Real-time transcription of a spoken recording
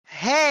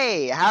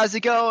Hey, how's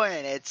it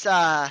going? It's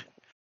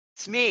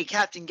me,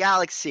 Captain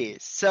Galaxy.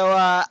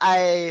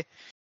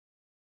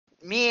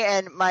 Me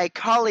and my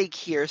colleague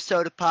here,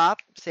 Sodapop,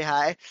 say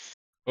hi.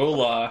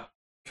 Hola,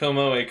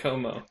 como e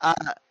como. Uh,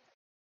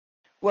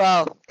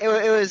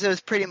 it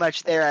was pretty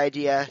much their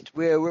idea.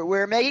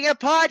 We're making a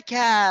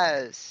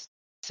podcast,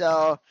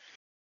 so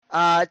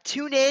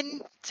tune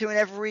in to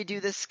whenever we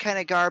do this kind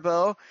of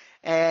garbo,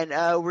 and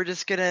we're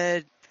just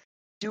gonna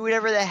do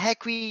whatever the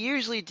heck we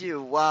usually do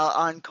while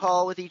on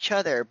call with each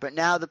other. But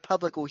now the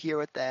public will hear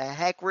what the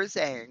heck we're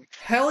saying.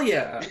 Hell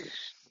yeah.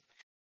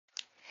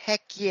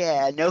 Heck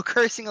yeah. No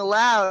cursing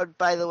allowed,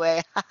 by the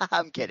way.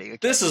 I'm kidding. Okay.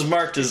 This is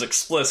marked as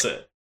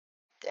explicit.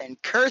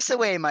 And curse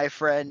away, my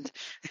friend.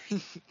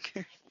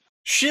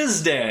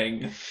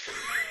 Shizdang.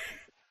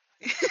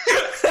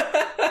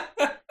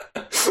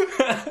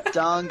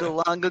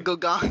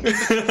 Dongalongagogong.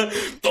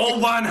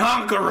 Dolban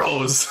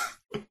Honkaros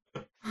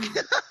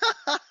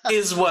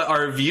is what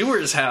our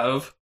viewers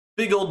have.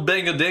 Big old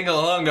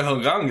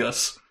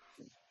bangadingalongahogongus.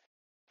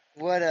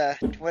 What a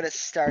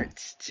start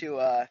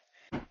to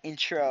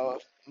intro,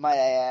 might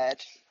I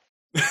add.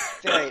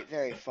 Very,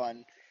 very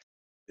fun.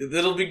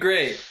 It'll be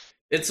great.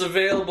 It's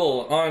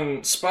available on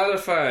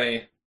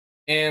Spotify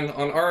and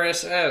on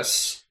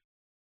RSS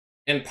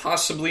and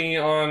possibly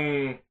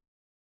on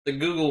the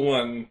Google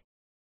one.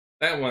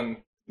 That one.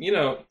 You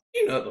know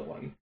the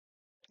one.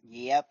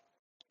 Yep.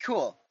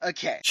 Cool.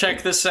 Okay.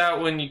 Check this out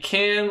when you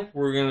can.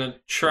 We're gonna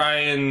try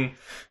and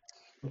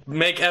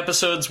make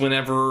episodes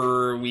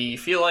whenever we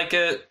feel like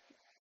it.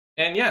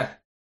 And yeah,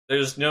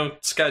 there's no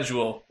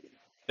schedule.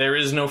 There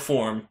is no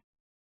form.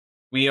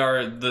 We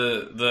are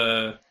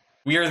the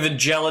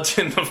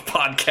gelatin of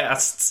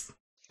podcasts.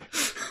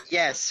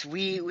 Yes,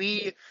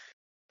 we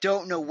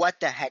don't know what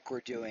the heck we're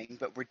doing,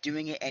 but we're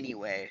doing it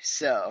anyway.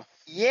 So,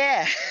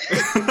 yeah.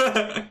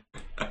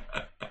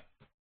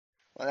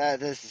 Well,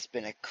 this has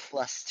been a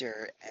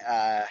cluster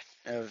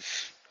of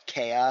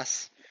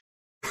chaos.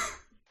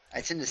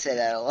 I tend to say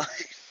that a lot.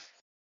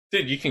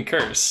 Dude, you can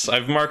curse.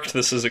 I've marked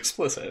this as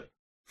explicit.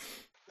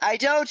 I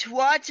don't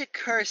want to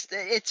curse.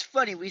 It's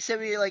funny. We said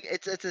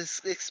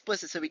it's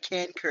explicit, so we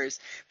can curse.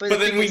 But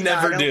then we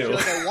never do. I don't feel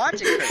like I want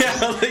to curse.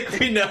 Yeah, like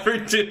we never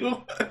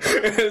do.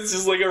 It's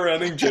just like a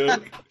running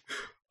joke.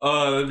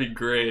 Oh, that'd be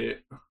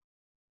great.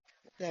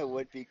 That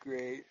would be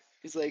great.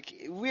 It's like,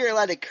 we're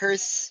allowed to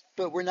curse,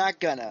 but we're not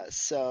gonna,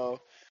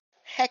 so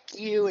heck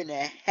you and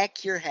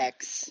heck your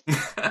hex.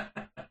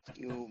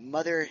 You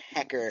mother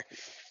hecker.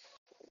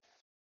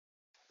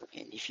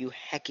 And if you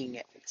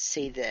hecking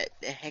say the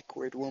heck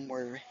word one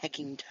more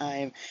hecking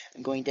time,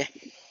 I'm going to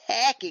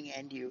hacking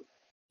end you.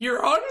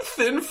 You're on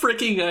thin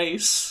fricking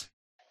ice.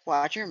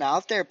 Watch your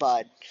mouth there,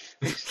 bud.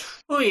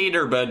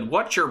 Later, bud.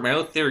 Watch your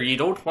mouth there. You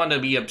don't want to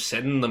be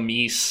upsetting the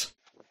meese.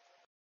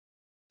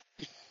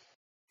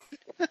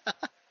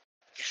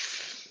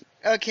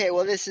 Okay,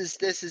 well, this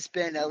has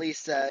been at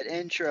least an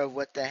intro of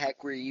what the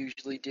heck we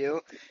usually do.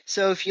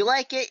 So if you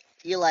like it,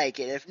 you like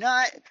it. If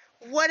not,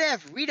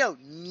 whatever. We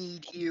don't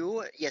need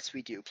you. Yes,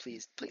 we do.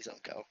 Please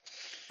don't go.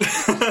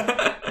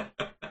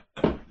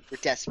 We're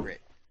desperate.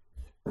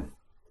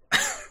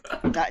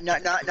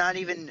 Not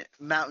even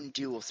Mountain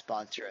Dew will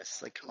sponsor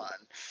us. Like, come on.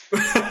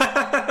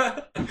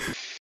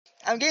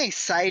 I'm getting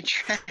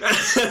sidetracked.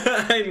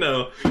 I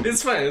know.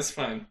 It's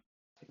fine.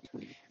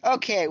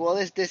 Okay, well,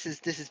 this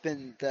has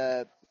been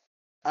the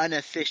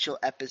unofficial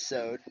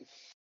episode.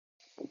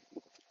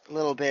 A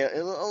little bit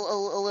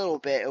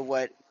of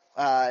what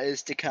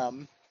is to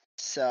come.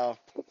 So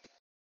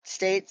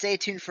stay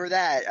tuned for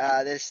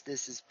that. This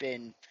has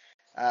been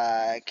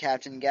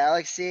Captain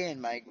Galaxy and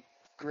my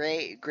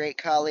great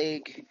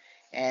colleague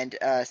and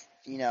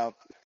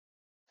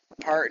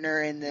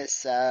partner in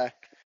this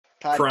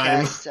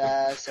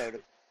podcast. Soda.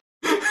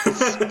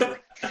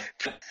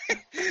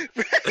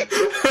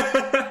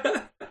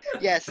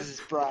 Yes, this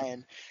is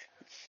Brian.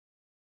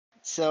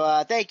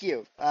 So thank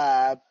you.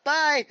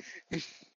 Bye.